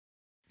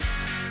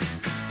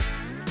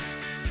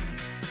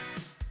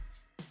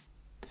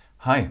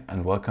Hi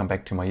and welcome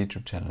back to my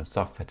YouTube channel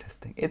Software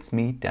Testing. It's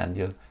me,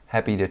 Daniel.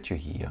 Happy that you're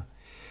here.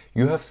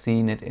 You have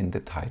seen it in the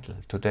title.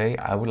 Today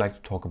I would like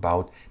to talk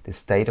about the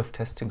State of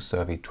Testing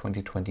Survey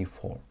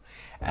 2024.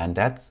 And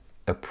that's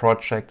a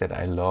project that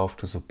I love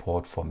to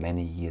support for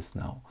many years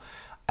now.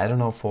 I don't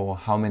know for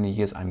how many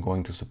years I'm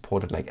going to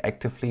support it like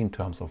actively in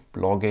terms of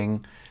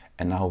blogging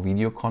and now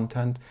video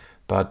content,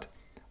 but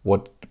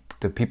what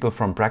the people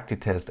from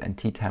PractiTest and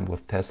Tea Time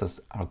with Testers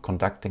are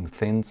conducting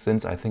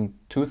since I think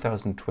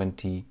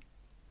 2014,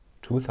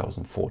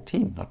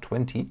 not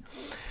 20.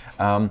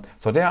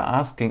 So they are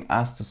asking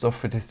us, the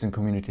software testing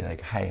community,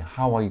 like, hey,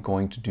 how are you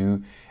going to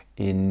do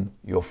in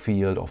your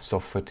field of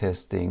software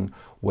testing?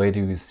 Where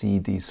do you see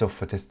the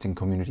software testing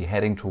community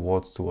heading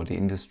toward the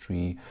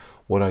industry?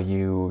 What are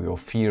your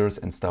fears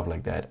and stuff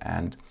like that?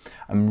 And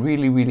I'm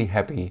really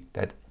happy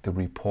that the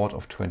report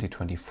of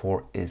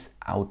 2024 is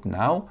out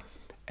now.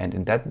 And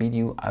in that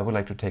video, I would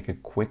like to take a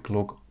quick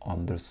look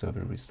on the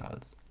survey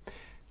results.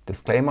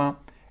 Disclaimer,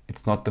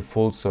 it's not the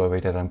full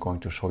survey that I'm going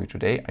to show you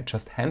today. I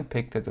just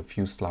handpicked a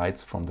few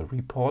slides from the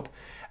report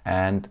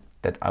and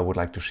that I would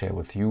like to share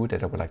with you,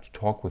 that I would like to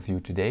talk with you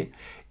today.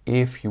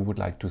 If you would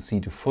like to see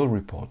the full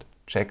report,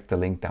 check the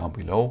link down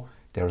below.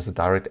 There is a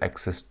direct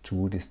access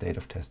to the State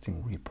of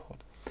Testing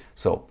report.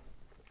 So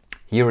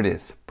here it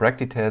is,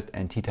 PractiTest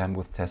and Tea Time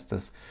with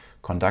Testers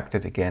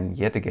conducted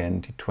yet again,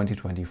 the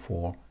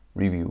 2024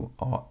 review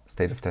or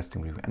State of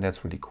Testing review, and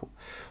that's really cool.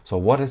 So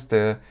what is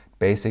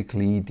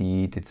basically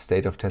the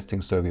State of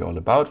Testing survey all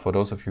about? For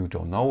those of you who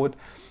don't know it,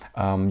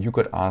 you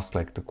could ask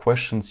like the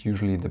questions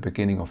usually in the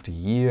beginning of the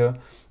year,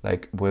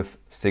 like with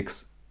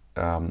 6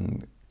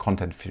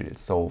 content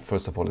fields. So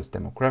first of all is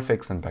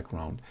demographics and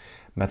background,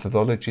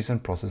 methodologies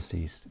and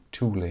processes,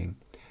 tooling,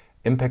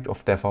 impact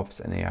of DevOps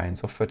and AI in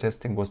software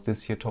testing was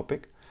this year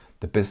topic,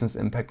 the business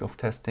impact of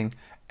testing,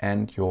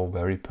 and your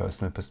very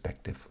personal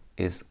perspective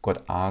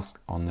got asked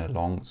on a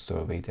long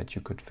survey that you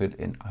could fill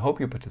in. I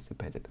hope you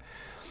participated.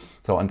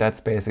 So, and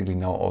that's basically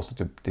now also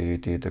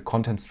the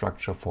content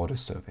structure for the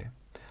survey.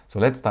 So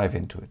let's dive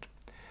into it.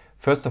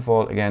 First of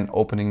all, again,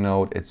 opening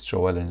note, it's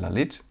Joel and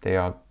Lalit. They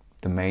are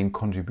the main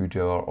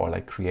contributor or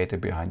like creator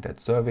behind that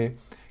survey.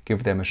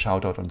 Give them a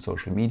shout out on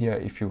social media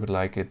if you would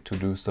like it to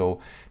do so.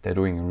 They're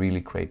doing a really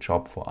great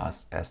job for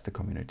us as the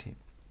community.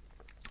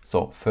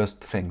 So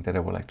first thing that I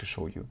would like to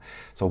show you.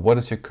 So what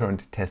is your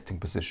current testing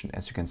position?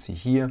 As you can see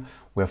here,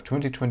 we have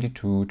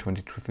 2022,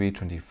 23,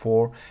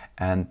 24,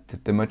 and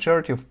the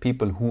majority of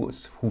people who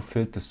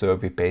filled the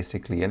survey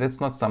basically, and it's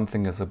not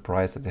something a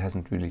surprise that it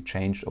hasn't really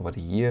changed over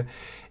the year,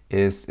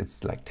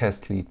 it's like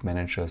test lead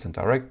managers and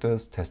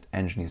directors, test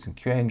engineers and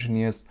QA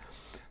engineers.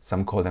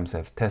 Some call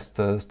themselves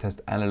testers, test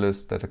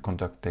analysts that are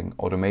conducting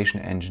automation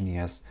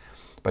engineers,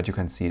 but you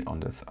can see it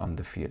on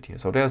the field here.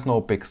 So there's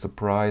no big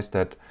surprise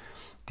that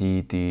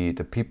the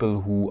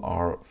people who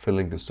are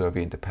filling the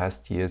survey in the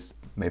past years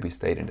maybe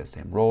stayed in the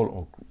same role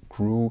or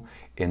grew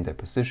in their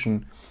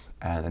position,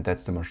 and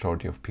that's the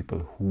majority of people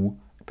who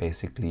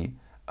basically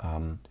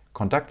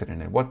conducted in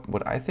it.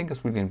 What I think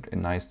is really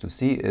nice to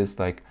see is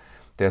like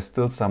there's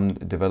still some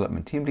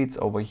development team leads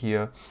over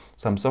here,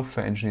 some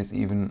software engineers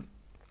even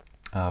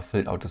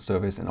filled out the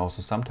surveys, and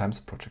also sometimes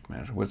a project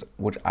manager,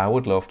 which I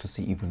would love to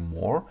see even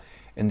more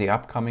in the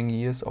upcoming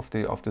years of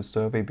the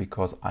survey,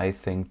 because I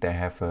think they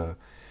have a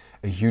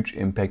huge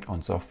impact on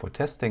software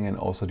testing and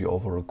also the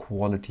overall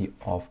quality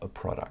of a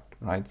product,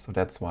 right? So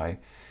that's why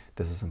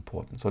this is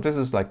important. So this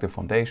is like the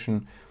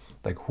foundation,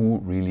 like who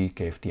really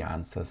gave the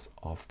answers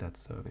of that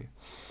survey.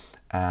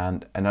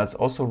 And that's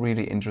also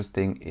really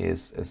interesting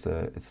it's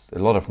a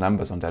lot of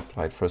numbers on that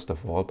slide, first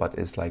of all, but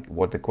it's like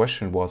what the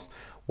question was,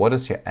 what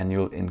is your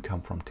annual income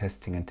from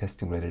testing and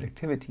testing related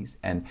activities?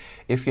 And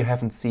if you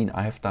haven't seen,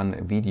 I have done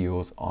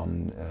videos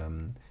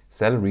on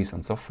salaries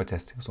on software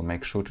testing, so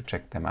make sure to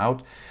check them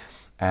out.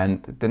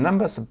 And the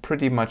numbers are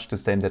pretty much the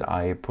same that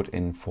I put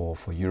in for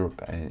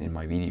Europe in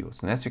my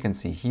videos. And as you can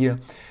see here,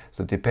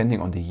 so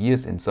depending on the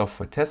years in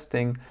software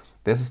testing,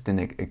 this is the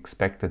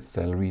expected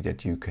salary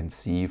that you can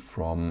see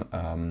from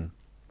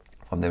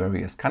the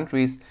various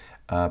countries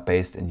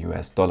based in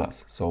US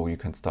dollars. So you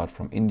can start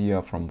from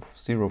India, from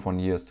 0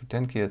 years to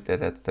 10 years.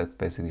 That's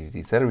basically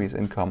the salaries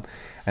income,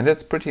 and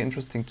that's pretty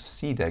interesting to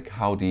see like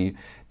how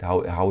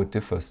it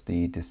differs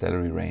the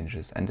salary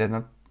ranges, and they're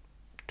not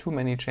too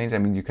many changes. I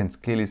mean, you can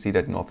clearly see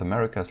that North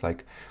America is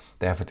like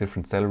they have a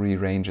different salary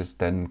ranges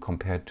than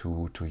compared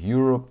to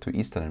Europe, to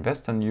Eastern and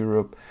Western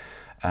Europe,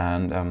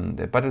 and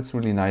but it's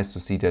really nice to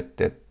see that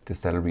the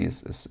salary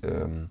is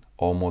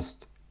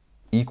almost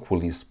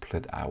equally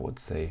split, I would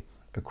say,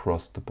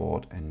 across the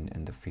board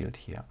in the field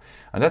here,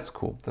 and that's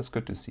cool. That's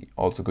good to see.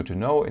 Also good to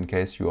know in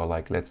case you are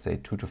like, let's say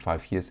 2 to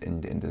 5 years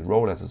in the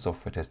role as a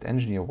software test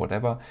engineer,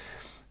 whatever,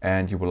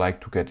 and you would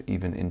like to get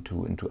even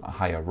into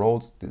higher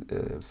roles,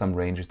 some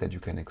ranges that you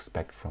can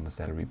expect from a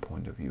salary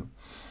point of view.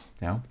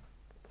 Yeah.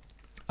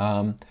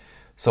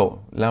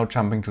 So now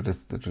jumping to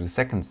the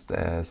second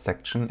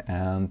section,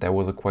 and there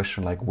was a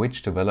question like,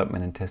 which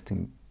development and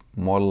testing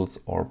models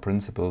or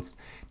principles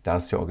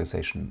does your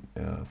organization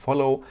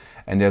follow?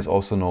 And there's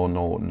also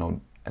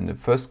no and the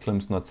first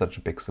glimpse, not such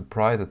a big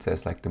surprise. It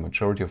says like the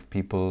majority of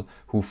people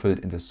who filled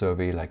in the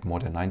survey, like more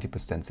than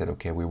 90% said,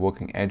 okay, we're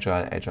working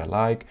agile,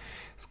 agile-like,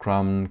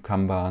 Scrum,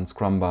 Kanban,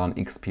 Scrumban,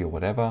 XP or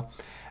whatever.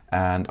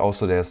 And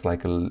also there's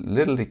like a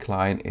little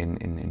decline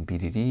in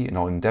BDD, you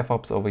know, in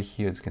DevOps over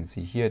here. As you can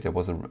see here, there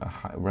was a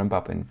ramp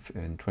up in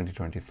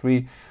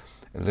 2023,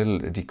 a little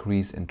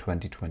decrease in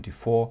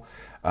 2024.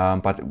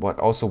 But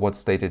what's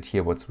stated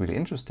here, what's really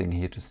interesting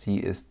here to see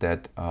is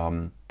that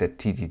that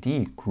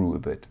TDD grew a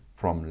bit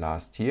from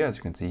last year. As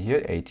you can see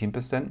here,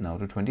 18% now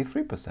to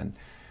 23%,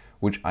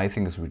 which I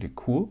think is really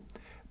cool.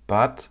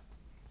 But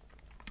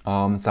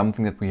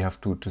something that we have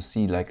to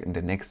see like in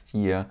the next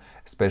year,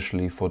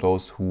 especially for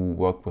those who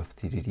work with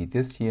TDD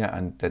this year,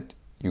 and that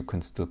you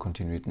can still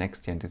continue it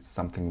next year. And this is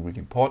something really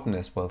important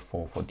as well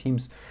for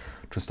teams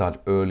to start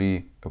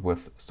early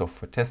with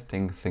software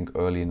testing, think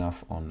early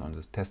enough on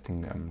this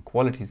testing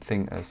quality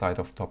thing side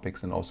of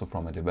topics, and also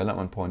from a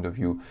development point of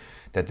view,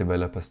 that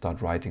developers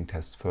start writing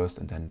tests first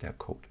and then they're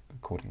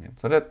coding it.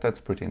 So that's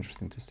pretty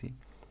interesting to see.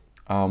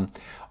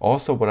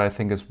 Also, what I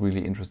think is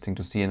really interesting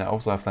to see, and I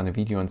also have done a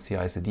video on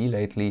CI/CD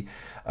lately,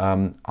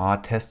 are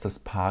testers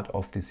part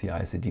of the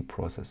CI/CD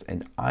process?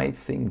 And I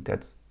think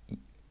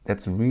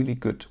that's really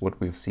good what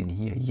we've seen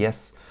here.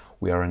 Yes,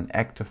 we are an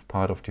active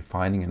part of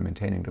defining and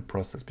maintaining the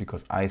process,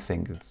 because I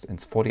think it's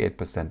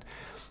 48%.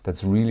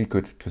 That's really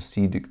good to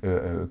see the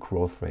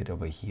growth rate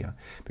over here,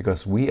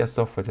 because we as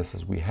software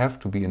testers, we have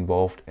to be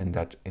involved in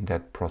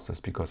that process,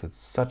 because it's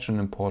such an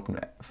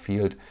important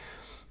field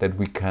that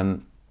we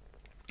can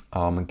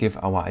give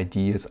our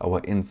ideas,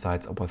 our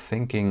insights, our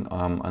thinking,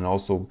 and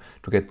also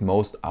to get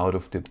most out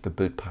of the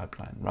build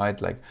pipeline, right?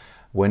 Like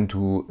when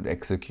to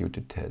execute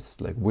the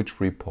tests, like which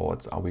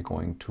reports are we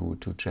going to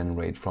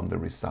generate from the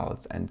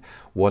results, and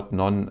what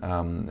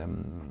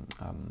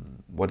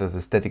are the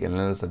static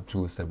analysis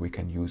tools that we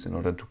can use in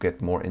order to get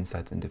more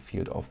insights in the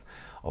field of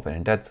it.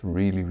 And that's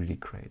really, really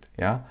great.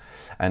 Yeah.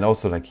 And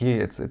also like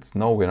here, it's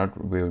no, we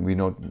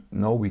don't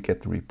know, we get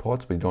the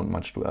reports, we don't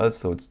much do else,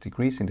 so it's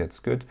decreasing. That's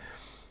good.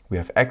 We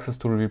have access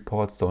to the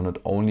reports, so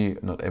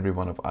not every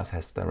one of us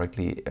has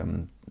directly,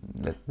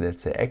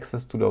 let's say,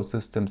 access to those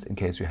systems. In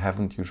case you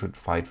haven't, you should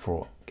fight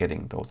for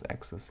getting those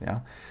access. Yeah,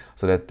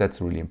 so that's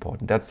really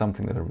important. That's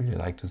something that I really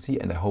like to see,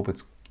 and I hope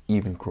it's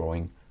even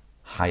growing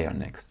higher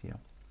next year.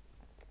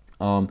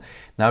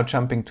 Now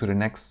jumping to the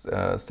next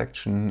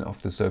section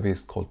of the survey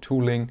is called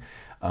tooling.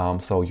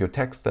 So your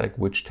tech stack,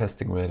 which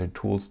testing related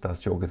tools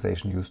does your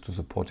organization use to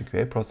support the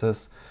QA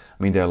process?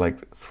 I mean, there are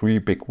like 3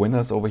 big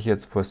winners over here.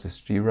 First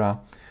is Jira,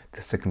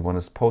 the second one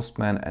is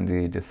Postman, and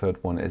the third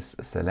one is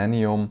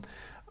Selenium.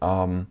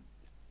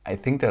 I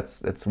think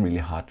that's really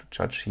hard to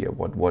judge here.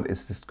 What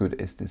is this good,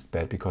 is this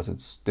bad? Because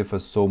it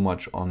differs so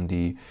much on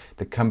the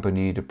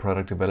company, the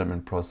product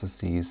development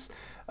processes,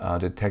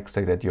 the tech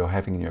stack that you're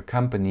having in your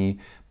company.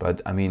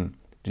 But I mean,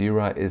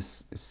 Jira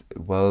is a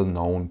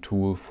well-known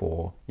tool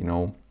for, you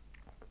know,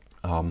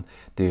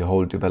 the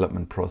whole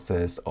development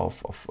process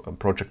of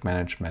project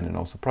management and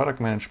also product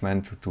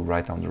management, to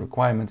write down the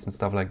requirements and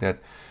stuff like that.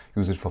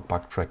 Use it for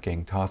bug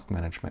tracking, task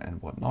management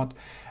and whatnot.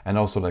 And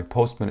also like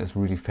Postman is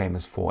really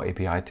famous for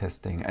API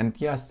testing. And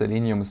yes,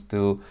 Selenium is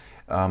still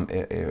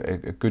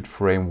a good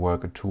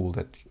framework, a tool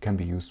that can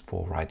be used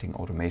for writing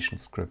automation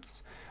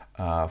scripts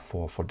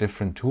for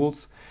different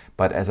tools.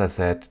 But as I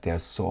said, there are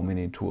so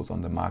many tools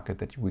on the market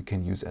that we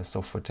can use as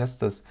software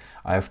testers.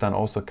 I have done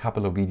also a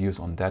couple of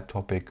videos on that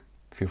topic.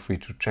 Feel free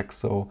to check.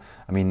 So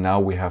I mean, now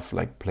we have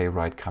like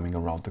Playwright coming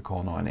around the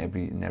corner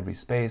in every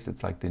space.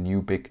 It's like the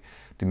new big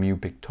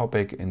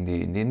topic in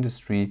the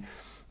industry,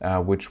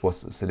 which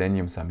was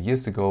Selenium some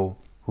years ago.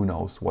 Who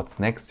knows what's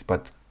next?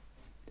 But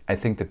I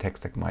think the tech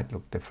stack might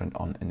look different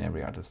in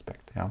every other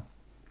aspect. Yeah.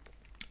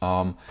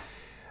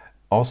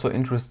 Also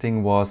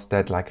interesting was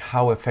that, like,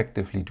 how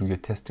effectively do your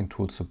testing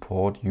tools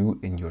support you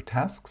in your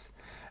tasks?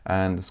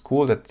 And it's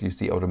cool that you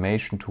see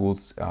automation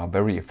tools are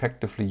very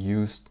effectively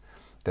used.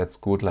 That's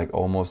good, like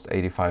almost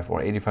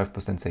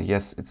 85% say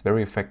yes, it's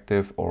very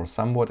effective or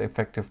somewhat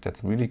effective.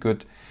 That's really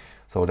good.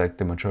 So like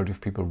the majority of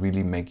people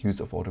really make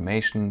use of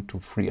automation to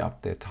free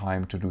up their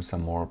time to do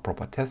some more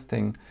proper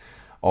testing.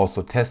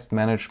 Also, test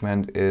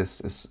management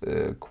is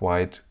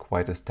quite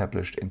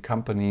established in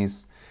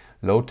companies.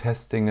 Load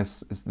testing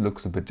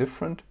looks a bit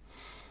different.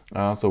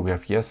 So we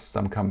have, yes,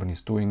 some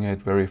companies doing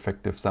it very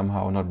effective,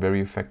 somehow not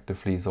very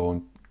effectively.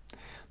 So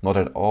not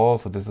at all.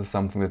 So this is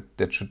something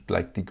that should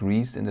like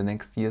decrease in the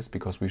next years,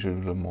 because we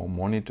should do more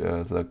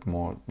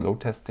more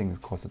load testing,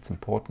 because it's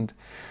important.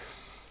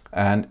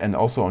 And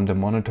also on the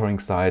monitoring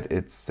side,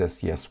 it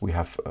says yes, we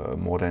have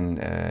more than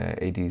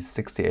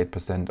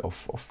 68%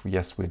 of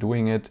yes, we're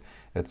doing it.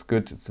 That's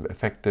good. It's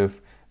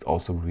effective. It's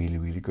also really,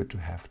 really good to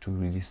have to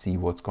really see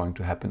what's going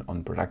to happen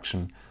on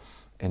production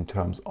in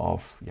terms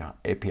of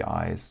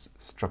APIs,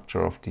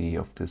 structure of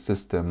the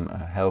system,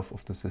 health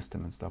of the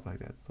system and stuff like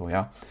that. So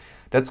yeah,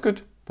 that's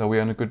good. So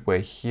we're in a good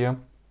way here.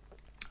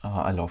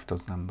 I love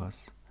those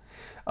numbers.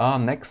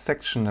 Next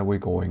section that we're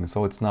going.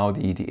 So it's now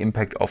the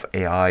impact of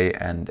AI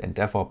and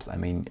DevOps. I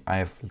mean,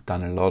 I've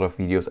done a lot of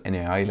videos in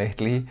AI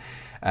lately,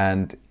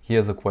 and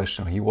here's a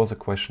question. Here was a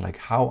question like,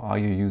 how are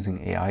you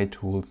using AI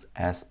tools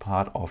as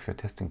part of your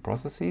testing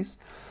processes?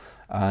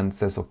 And it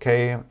says,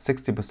 okay,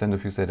 60%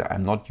 of you said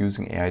I'm not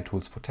using AI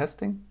tools for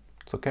testing.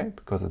 It's okay,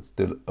 because it's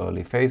still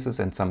early phases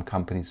and some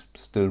companies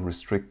still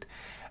restrict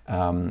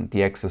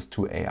the access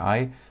to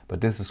AI, but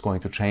this is going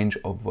to change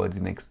over the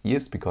next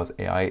years because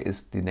AI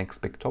is the next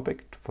big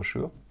topic for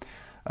sure.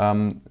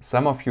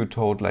 Some of you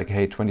told like,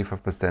 hey,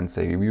 25%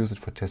 say you use it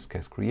for test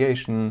case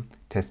creation,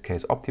 test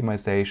case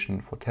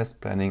optimization, for test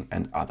planning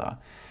and other.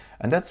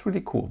 And that's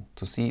really cool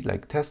to see,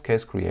 like test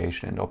case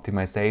creation and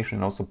optimization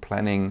and also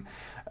planning,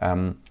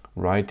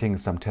 writing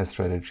some test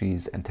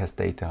strategies and test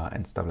data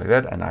and stuff like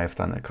that. And I've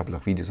done a couple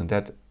of videos on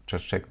that.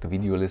 Just check the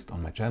video list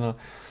on my channel.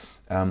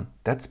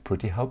 That's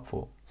pretty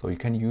helpful. So you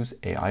can use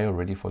AI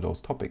already for those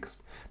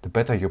topics. The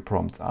better your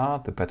prompts are,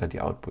 the better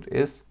the output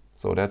is.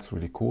 So that's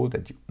really cool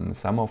that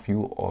some of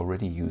you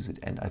already use it.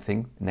 And I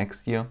think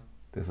next year,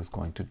 this is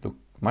going to look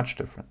much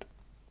different.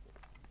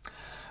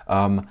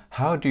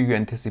 How do you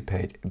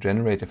anticipate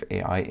generative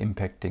AI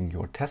impacting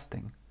your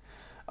testing?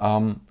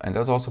 And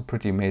that's also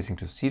pretty amazing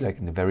to see, like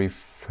in the very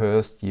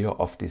first year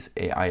of this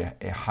AI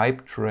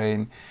hype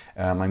train.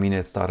 I mean,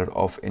 it started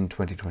off in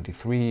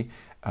 2023,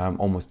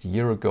 almost a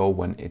year ago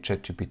when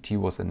ChatGPT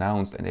was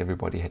announced and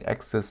everybody had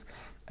access.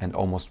 And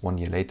almost 1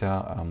 year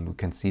later, we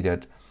can see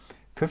that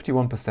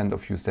 51%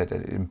 of you said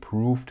that it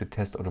improved the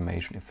test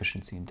automation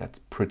efficiency. And that's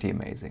pretty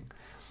amazing.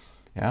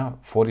 Yeah,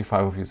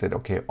 45 of you said,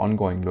 okay,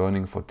 ongoing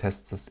learning for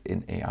testers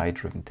in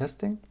AI-driven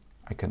testing.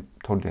 I can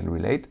totally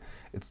relate.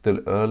 It's still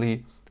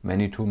early.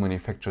 Many tool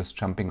manufacturers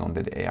jumping on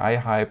the AI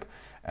hype,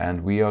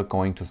 and we are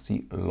going to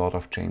see a lot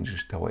of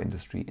changes to our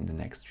industry in the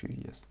next few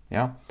years.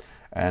 Yeah,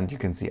 and you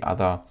can see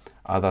other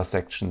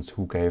sections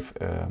who gave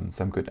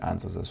some good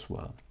answers as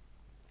well.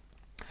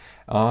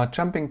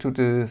 Jumping to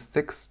the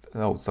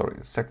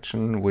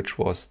section, which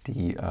was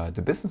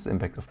the business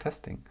impact of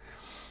testing.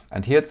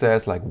 And here it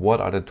says, like,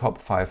 what are the top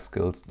 5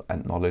 skills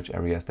and knowledge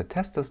areas that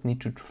testers need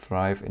to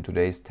thrive in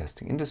today's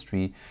testing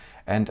industry?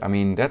 And I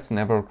mean, that's an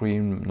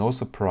evergreen, no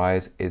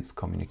surprise, it's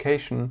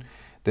communication.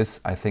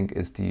 This, I think,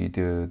 is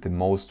the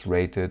most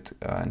rated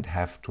and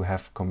have to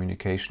have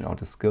communication, or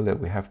the skill that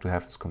we have to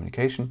have is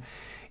communication.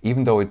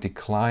 Even though it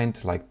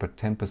declined like per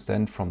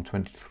 10% from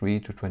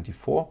 23 to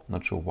 24,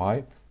 not sure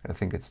why. I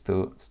think it's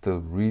still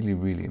really,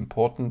 really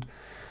important.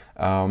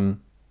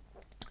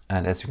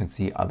 And as you can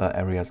see, other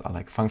areas are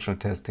like functional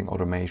testing,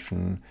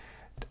 automation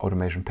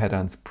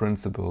patterns,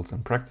 principles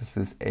and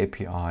practices,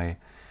 API.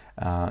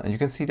 And you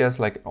can see there's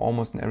like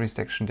almost in every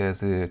section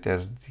there's a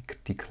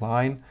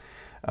decline.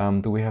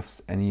 Do we have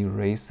any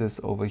races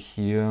over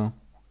here?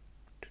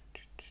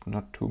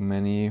 Not too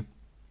many.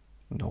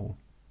 No.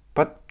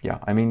 But yeah,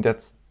 I mean,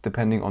 that's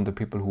depending on the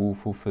people who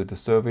fulfilled the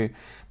survey,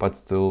 but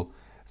still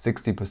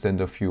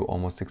 60% of you,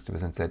 almost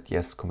 60% said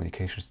yes,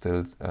 communication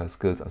skills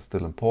are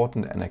still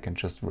important, and I can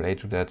just relate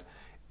to that.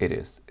 It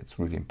is. It's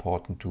really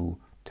important to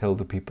tell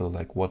the people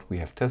like what we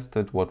have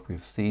tested, what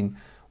we've seen,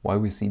 why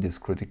we see this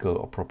critical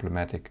or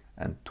problematic,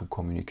 and to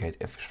communicate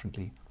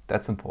efficiently.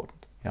 That's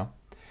important. Yeah.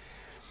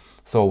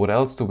 So what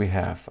else do we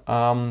have?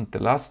 The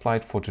last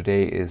slide for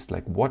today is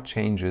like, what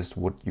changes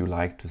would you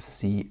like to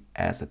see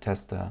as a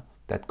tester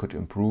that could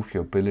improve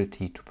your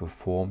ability to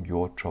perform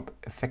your job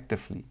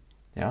effectively?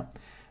 Yeah.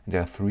 There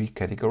are 3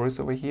 categories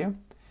over here.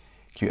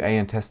 QA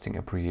and testing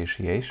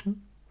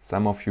appreciation.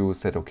 Some of you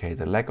said, okay,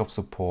 the lack of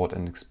support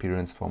and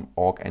experience from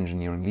org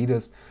engineering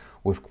leaders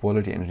with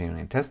quality engineering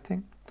and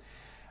testing.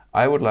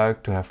 I would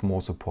like to have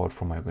more support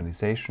from my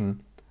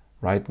organization.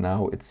 Right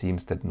now, it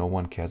seems that no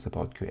one cares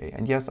about QA.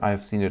 And yes,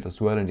 I've seen it as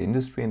well in the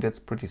industry, and that's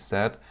pretty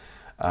sad.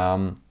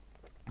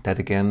 That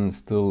again,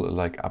 still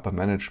like upper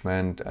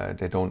management,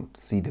 they don't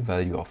see the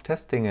value of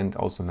testing, and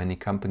also many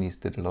companies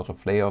did a lot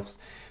of layoffs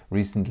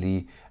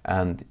recently,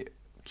 and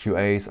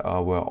QAs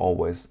were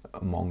always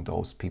among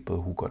those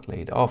people who got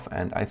laid off.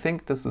 And I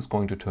think this is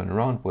going to turn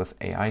around with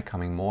AI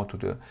coming more to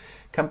the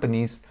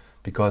companies,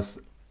 because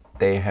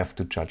they have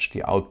to judge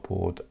the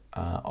output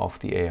of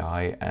the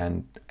AI,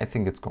 and I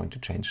think it's going to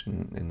change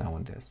in now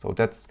and then. So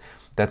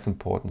that's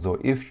important. So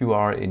if you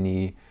are in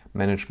a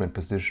management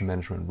position,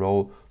 management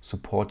role,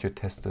 support your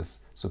testers,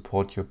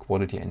 support your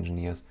quality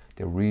engineers.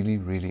 They're really,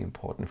 really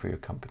important for your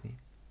company.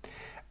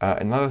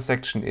 Another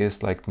section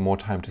is like more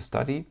time to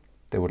study.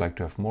 They would like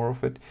to have more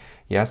of it.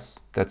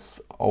 Yes,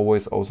 that's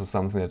always also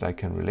something that I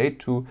can relate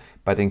to.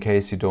 But in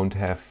case you don't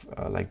have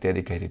like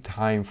dedicated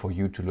time for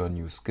you to learn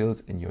new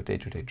skills in your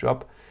day-to-day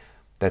job,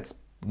 that's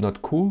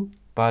not cool.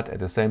 But at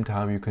the same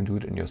time, you can do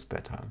it in your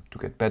spare time to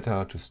get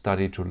better, to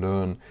study, to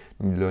learn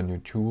new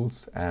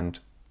tools, and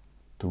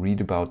to read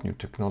about new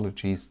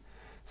technologies.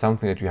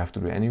 Something that you have to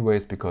do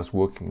anyways, because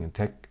working in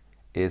tech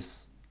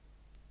is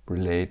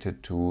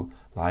related to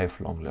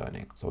lifelong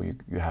learning. So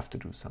you have to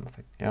do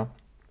something. Yeah.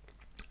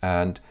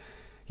 And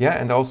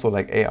yeah, and also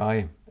like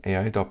AI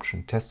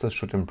adoption. Testers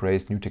should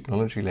embrace new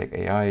technology like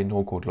AI,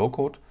 no code, low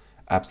code.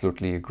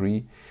 Absolutely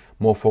agree.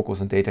 More focus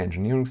on data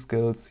engineering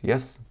skills,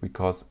 yes,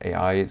 because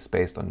AI is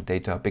based on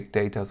data, big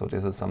data, so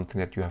this is something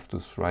that you have to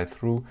thrive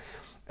through.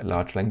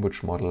 Large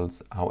language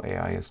models, how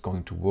AI is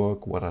going to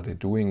work, what are they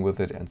doing with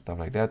it, and stuff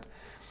like that.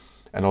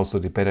 And also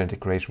the better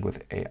integration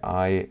with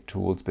AI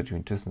tools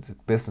between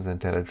business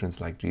intelligence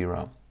like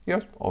Jira.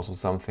 Yes, also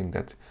something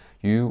that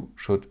you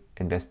should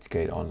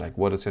investigate on, like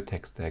what is your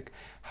tech stack,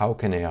 how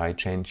can AI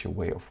change your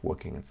way of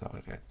working and stuff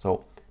like that.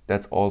 So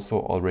that's also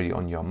already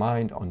on your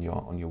mind, on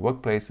your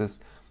workplaces.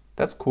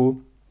 That's cool,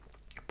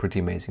 pretty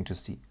amazing to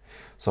see.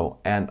 So,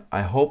 and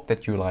I hope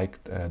that you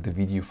liked the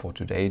video for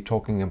today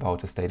talking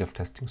about the state of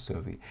testing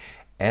survey.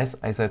 As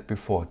I said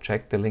before,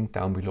 check the link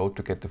down below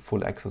to get the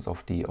full access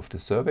of the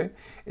survey.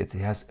 It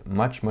has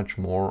much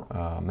more,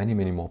 many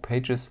more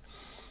pages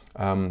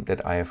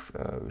that I have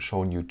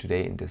shown you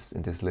today in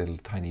this little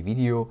tiny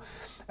video.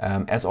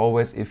 As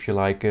always, if you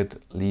like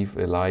it, leave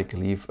a like,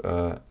 leave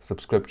a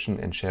subscription,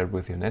 and share it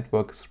with your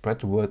network. Spread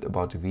the word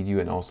about the video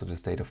and also the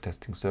state of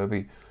testing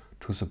survey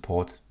to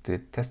support the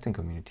testing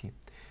community.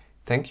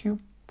 Thank you.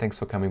 Thanks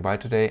for coming by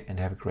today and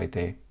have a great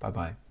day. Bye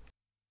bye.